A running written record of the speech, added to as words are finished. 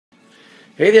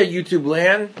Hey there, YouTube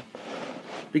land.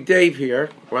 Big Dave here.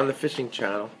 We're on the fishing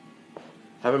channel.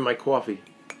 Having my coffee.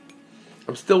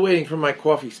 I'm still waiting for my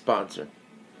coffee sponsor.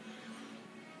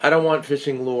 I don't want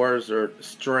fishing lures or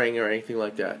string or anything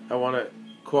like that. I want a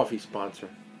coffee sponsor.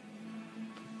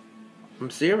 I'm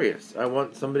serious. I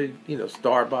want somebody,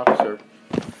 Starbucks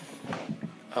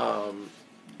or...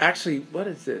 actually, what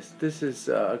is this? This is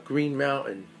Green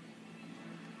Mountain.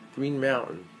 Green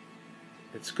Mountain.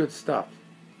 It's good stuff.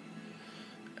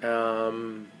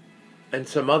 And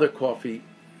some other coffee,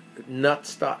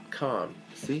 nuts.com.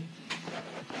 See?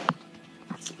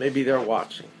 Maybe they're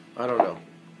watching. I don't know.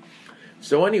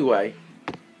 So anyway,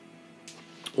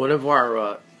 one of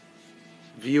our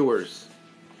viewers,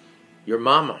 Your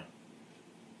Mama,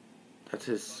 that's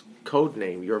his code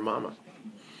name, Your Mama,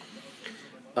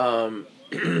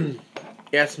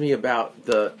 asked me about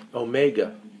the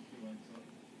Omega.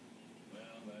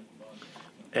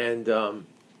 And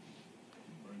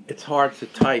it's hard to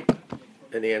type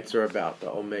an answer about the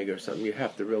Omega or something. You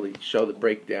have to really show the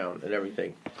breakdown and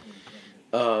everything.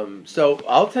 So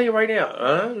I'll tell you right now,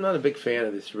 I'm not a big fan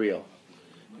of this reel.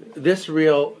 This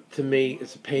reel, to me,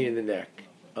 is a pain in the neck.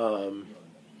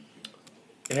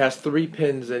 It has 3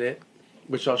 pins in it,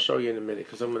 which I'll show you in a minute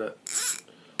because I'm gonna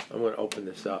open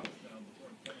this up.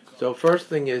 So first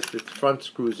thing is the front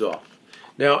screws off.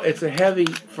 Now it's a heavy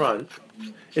front.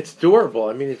 It's durable.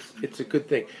 I mean, it's a good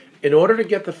thing. In order to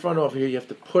get the front off here, you have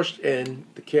to push in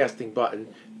the casting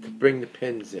button to bring the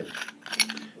pins in.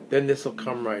 Then this will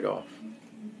come right off,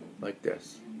 like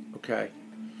this. Okay.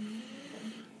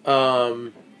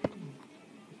 It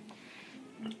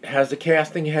has a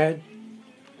casting head.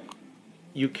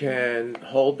 You can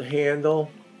hold the handle,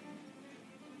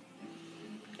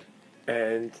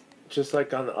 and just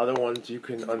like on the other ones, you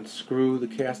can unscrew the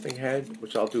casting head,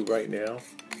 which I'll do right now.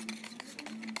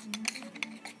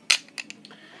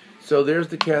 So there's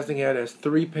the casting head. It has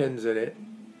 3 pins in it.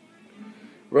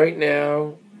 Right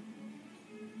now,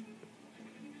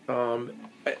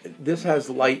 this has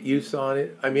light use on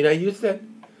it. I mean, I used it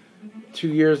 2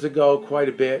 years ago quite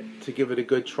a bit to give it a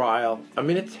good trial. I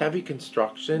mean, it's heavy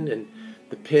construction, and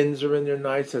the pins are in there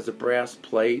nice. It has a brass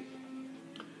plate.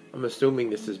 I'm assuming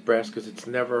this is brass because it's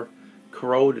never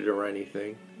corroded or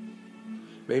anything.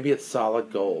 Maybe it's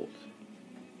solid gold.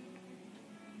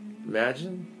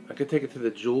 Imagine. I could take it to the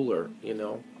jeweler,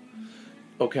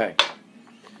 Okay.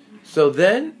 So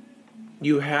then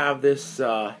you have this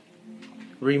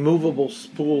removable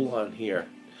spool on here.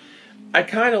 I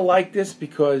kind of like this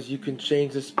because you can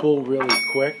change the spool really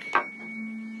quick.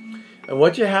 And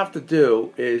what you have to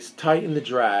do is tighten the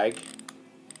drag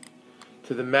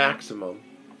to the maximum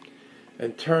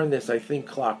and turn this, I think,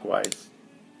 clockwise.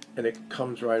 And it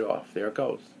comes right off. There it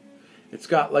goes. It's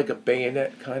got like a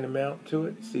bayonet kind of mount to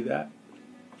it. See that?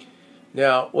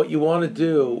 Now, what you want to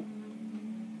do,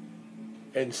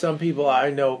 and some people I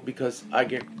know because I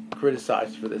get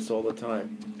criticized for this all the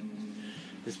time,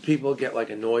 is people get like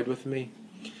annoyed with me.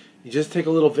 You just take a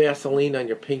little Vaseline on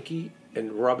your pinky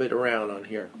and rub it around on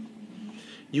here.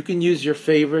 You can use your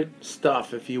favorite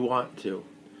stuff if you want to.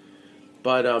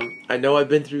 But I know I've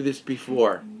been through this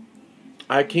before.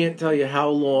 I can't tell you how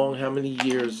long, how many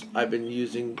years I've been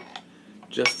using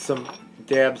just some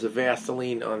dabs of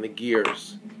Vaseline on the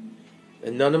gears.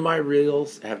 And none of my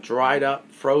reels have dried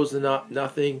up, frozen up,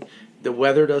 nothing. The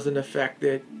weather doesn't affect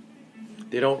it.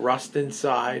 They don't rust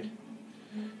inside.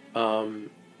 I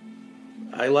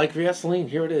like Vaseline.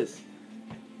 Here it is.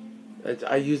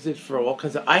 I use it for all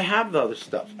kinds of... I have the other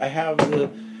stuff. I have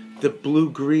the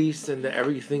blue grease and the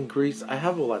everything grease. I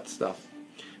have all that stuff.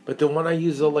 But the one I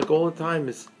use all the time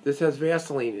is... This has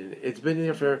Vaseline in it. It's been in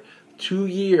there for 2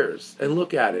 years. And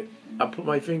look at it. I'll put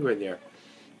my finger in there.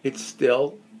 It's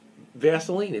still...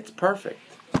 Vaseline, it's perfect.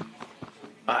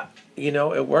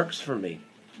 It works for me.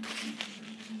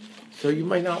 So you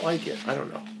might not like it. I don't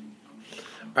know.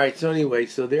 Alright, so anyway,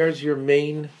 so there's your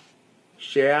main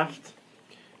shaft.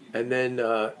 And then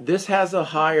this has a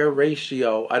higher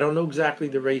ratio. I don't know exactly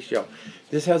the ratio.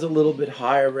 This has a little bit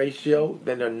higher ratio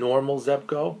than a normal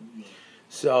Zebco.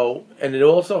 So, and it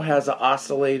also has an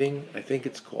oscillating, I think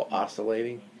it's called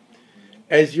oscillating.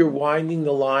 As you're winding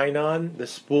the line on, the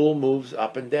spool moves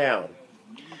up and down.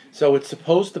 So it's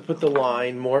supposed to put the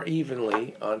line more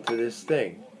evenly onto this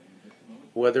thing.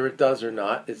 Whether it does or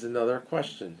not is another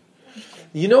question.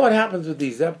 You know what happens with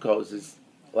these Zebcos is,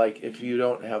 like, if you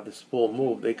don't have the spool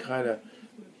move, they kind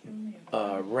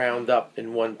of round up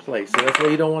in one place. So that's why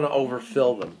you don't want to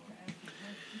overfill them.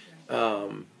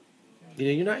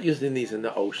 You're not using these in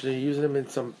the ocean. You're using them in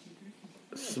some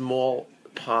small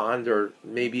pond or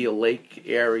maybe a lake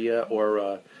area or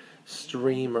a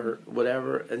stream or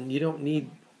whatever, and you don't need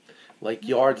like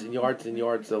yards and yards and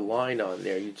yards of line on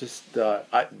there. You just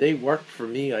they work for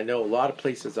me. I know a lot of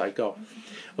places I go.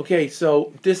 Okay,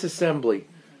 so disassembly.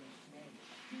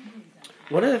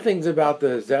 One of the things about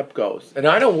the Zebcos, and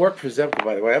I don't work for Zebco,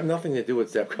 by the way. I have nothing to do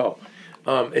with Zebco.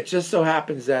 It just so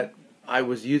happens that I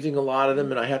was using a lot of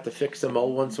them, and I had to fix some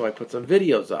old ones, so I put some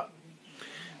videos up.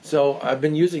 So I've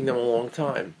been using them a long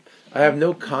time. I have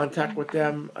no contact with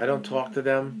them. I don't talk to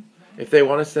them. If they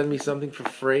want to send me something for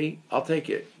free, I'll take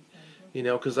it. You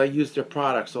know, because I use their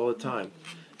products all the time.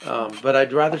 But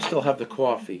I'd rather still have the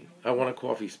coffee. I want a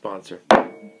coffee sponsor.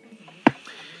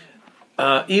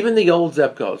 Even the old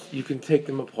Zebcos, you can take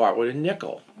them apart with a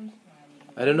nickel.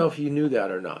 I don't know if you knew that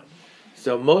or not.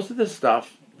 So most of the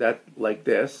stuff that like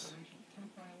this,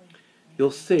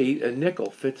 you'll see a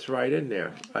nickel fits right in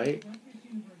there, right?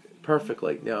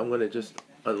 Perfectly. Now I'm going to just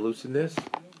unloosen this.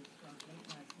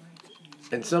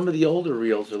 And some of the older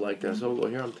reels are like this. So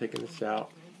here I'm taking this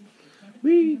out.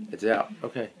 Whee! It's out.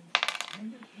 Okay.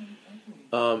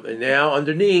 And now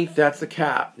underneath, that's the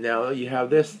cap. Now you have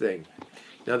this thing.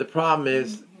 Now the problem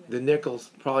is the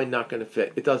nickel's probably not going to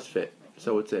fit. It does fit,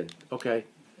 so it's in. Okay.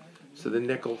 So the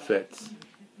nickel fits.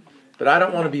 But I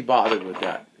don't want to be bothered with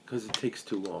that because it takes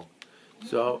too long.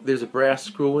 So there's a brass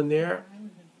screw in there.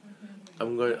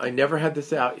 I never had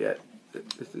this out yet.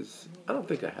 I don't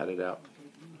think I had it out.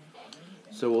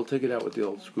 So we'll take it out with the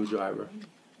old screwdriver.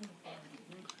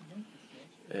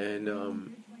 And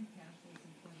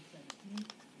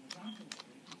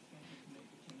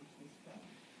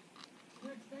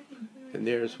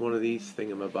there's one of these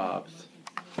thingamabobs.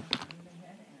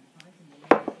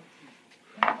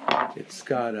 It's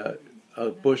got a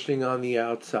bushing on the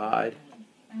outside,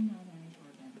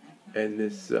 and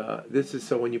this is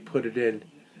so when you put it in,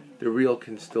 the reel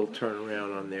can still turn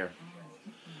around on there.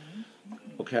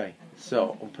 Okay,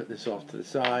 so I'm putting this off to the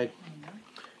side.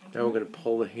 Now we're going to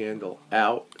pull the handle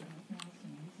out,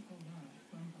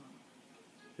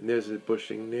 and there's a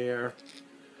bushing there.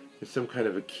 There's some kind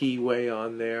of a keyway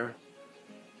on there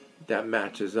that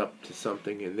matches up to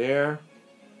something in there.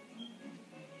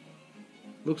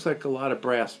 Looks like a lot of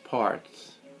brass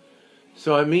parts.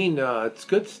 So I mean, it's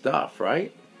good stuff,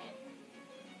 right?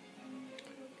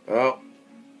 Oh.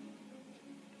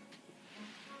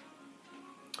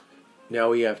 Now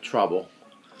we have trouble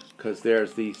because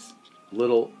there's these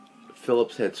little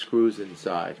Phillips head screws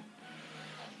inside.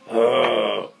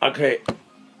 Okay.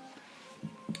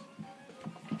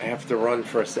 I have to run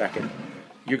for a second.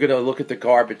 You're going to look at the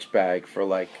garbage bag for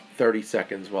like 30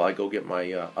 seconds while I go get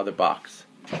my other box.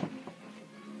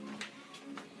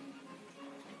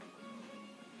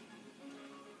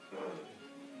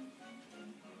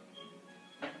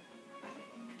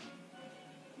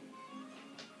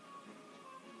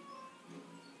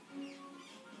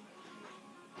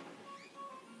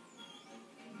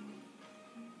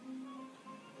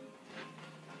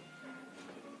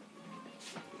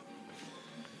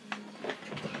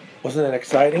 Wasn't that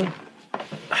exciting?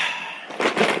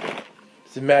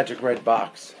 It's a magic red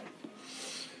box.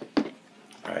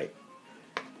 Alright.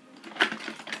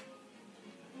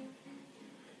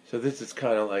 So this is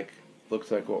kind of like,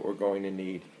 looks like what we're going to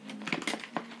need.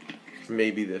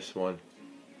 Maybe this one.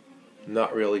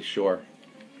 Not really sure.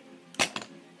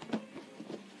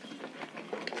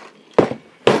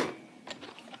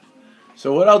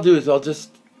 So what I'll do is I'll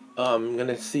just, I'm going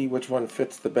to see which one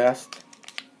fits the best.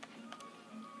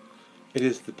 It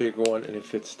is the bigger one and it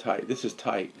fits tight. This is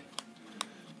tight.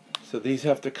 So these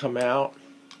have to come out.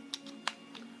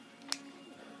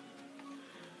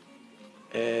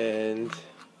 And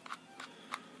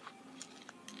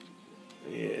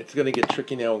yeah, it's going to get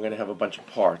tricky now. We're going to have a bunch of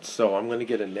parts. So I'm going to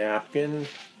get a napkin.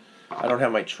 I don't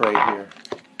have my tray here.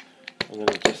 I'm going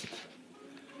to just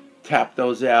tap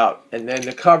those out. And then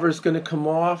the cover is going to come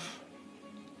off.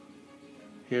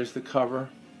 Here's the cover.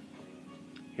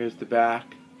 Here's the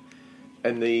back.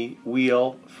 And the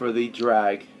wheel for the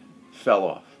drag fell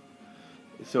off.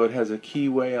 So it has a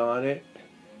keyway on it,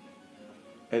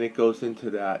 and it goes into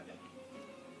that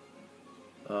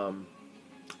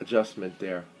adjustment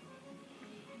there.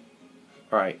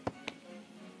 Alright,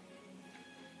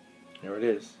 there it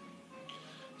is.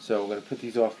 So we're going to put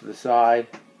these off to the side.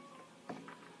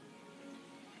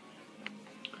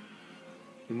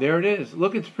 And there it is.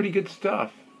 Look, it's pretty good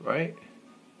stuff, right?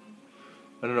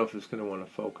 I don't know if it's going to want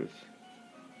to focus.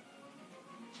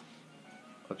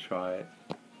 I'll try it.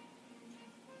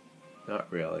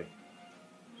 Not really.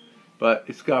 But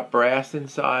it's got brass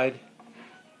inside,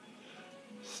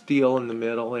 steel in the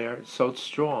middle there, so it's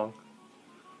strong.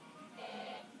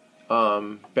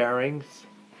 Bearings.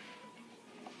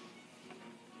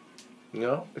 You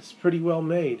know, it's pretty well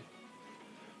made.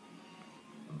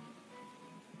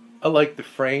 I like the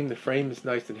frame. The frame is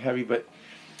nice and heavy, but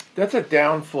that's a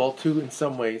downfall too in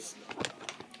some ways.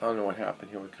 I don't know what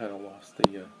happened here. We kind of lost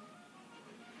the...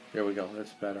 There we go.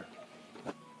 That's better.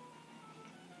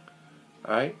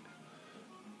 Alright.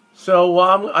 So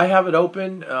I have it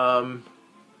open. I'm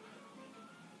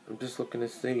just looking to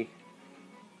see.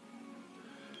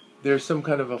 There's some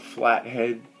kind of a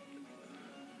flathead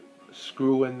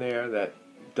screw in there that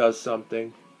does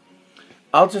something.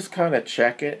 I'll just kind of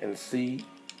check it and see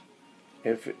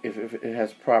if it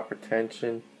has proper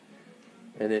tension,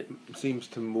 and it seems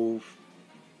to move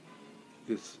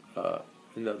this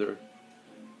another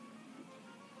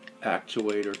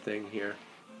actuator thing here.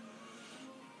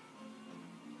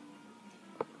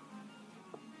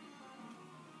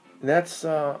 And that's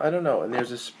I don't know. And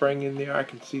there's a spring in there. I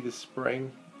can see the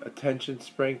spring, a tension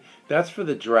spring. That's for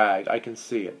the drag. I can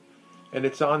see it. And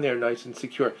it's on there nice and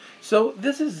secure. So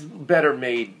this is better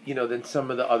made, you know, than some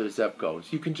of the other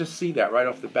Zebcos. You can just see that right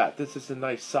off the bat. This is a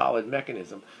nice solid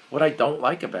mechanism. What I don't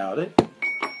like about it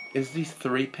is these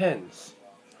 3 pins.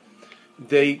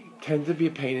 They tend to be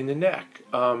a pain in the neck.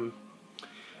 And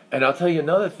I'll tell you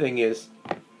another thing is,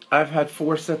 I've had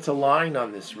 4 sets of line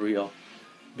on this reel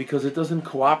because it doesn't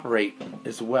cooperate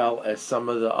as well as some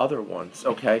of the other ones.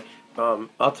 Okay,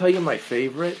 I'll tell you my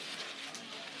favorite.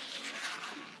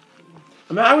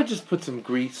 I mean, I would just put some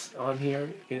grease on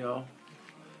here, you know.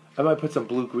 I might put some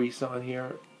blue grease on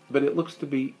here, but it looks to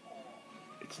be,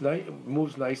 it's nice, it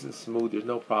moves nice and smooth, there's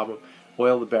no problem.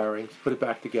 Oil the bearings, put it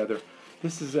back together.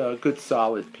 This is a good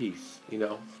solid piece, you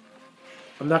know.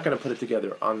 I'm not going to put it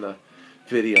together on the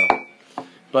video.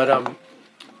 But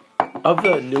of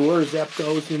the newer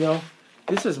Zebcos, you know,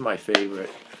 this is my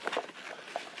favorite.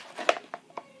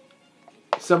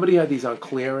 Somebody had these on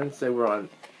clearance. They were on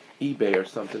eBay or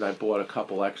something. I bought a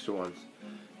couple extra ones.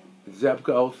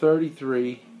 Zebco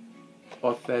 33,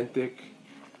 authentic,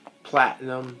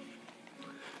 platinum,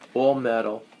 all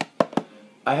metal.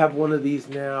 I have one of these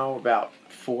now about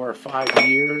 4 or 5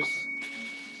 years,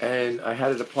 and I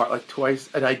had it apart like twice.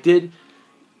 And I did,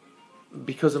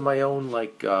 because of my own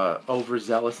like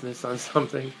overzealousness on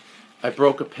something, I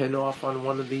broke a pin off on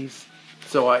one of these,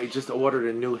 so I just ordered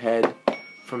a new head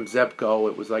from Zebco.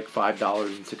 It was like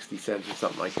 $5.60 or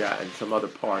something like that, and some other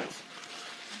parts.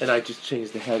 And I just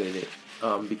changed the head in it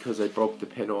because I broke the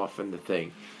pin off in the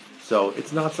thing. So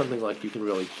it's not something like you can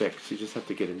really fix. You just have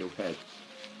to get a new head.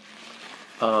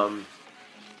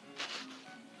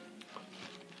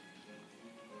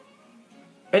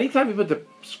 Anytime you put the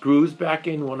screws back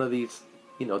in one of these,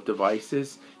 you know,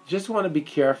 devices, you just want to be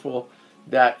careful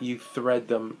that you thread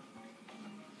them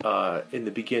in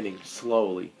the beginning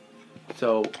slowly.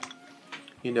 So,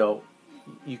 you know,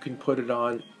 you can put it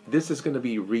on. This is going to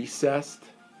be recessed,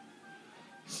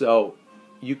 so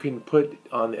you can put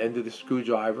on the end of the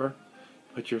screwdriver,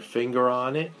 put your finger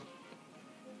on it,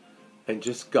 and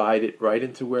just guide it right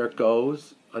into where it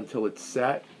goes until it's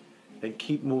set, and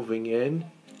keep moving in,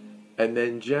 and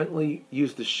then gently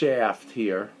use the shaft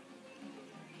here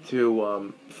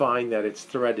to find that it's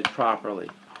threaded properly.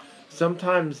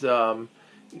 Sometimes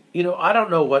you know, I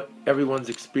don't know what everyone's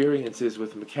experience is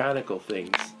with mechanical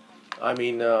things. I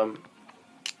mean,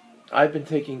 I've been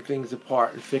taking things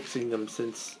apart and fixing them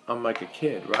since I'm like a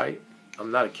kid, right?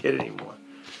 I'm not a kid anymore.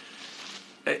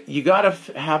 You gotta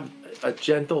have a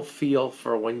gentle feel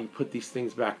for when you put these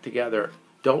things back together.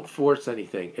 Don't force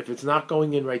anything. If it's not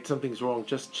going in right, something's wrong,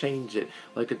 just change it,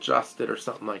 like adjust it or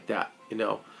something like that, you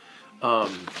know.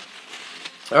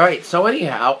 Alright, so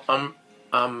anyhow,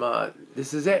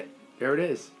 this is it. There it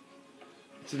is.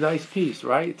 It's a nice piece,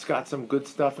 right? It's got some good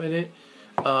stuff in it.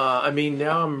 I mean,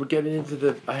 now I'm getting into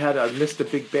the... I missed a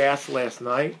big bass last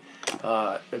night.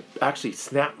 It actually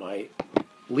snapped my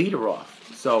leader off.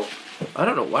 So, I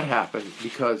don't know what happened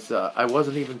because I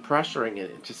wasn't even pressuring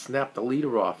it. It just snapped the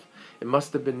leader off. It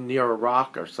must have been near a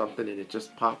rock or something, and it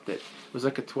just popped it. It was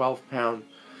like a 12-pound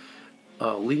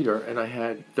leader, and I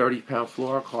had 30-pound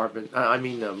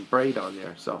fluorocarbon, braid on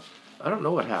there. So, I don't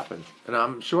know what happened. And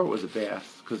I'm sure it was a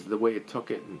bass because of the way it took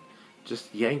it and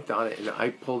just yanked on it. And I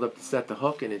pulled up to set the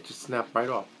hook, and it just snapped right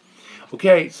off.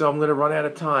 Okay, so I'm going to run out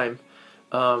of time.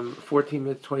 14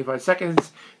 minutes, 25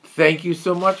 seconds. Thank you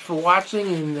so much for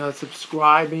watching and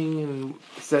subscribing and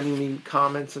sending me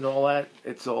comments and all that.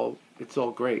 It's all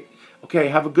great. Okay,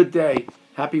 have a good day.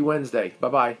 Happy Wednesday.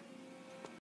 Bye-bye.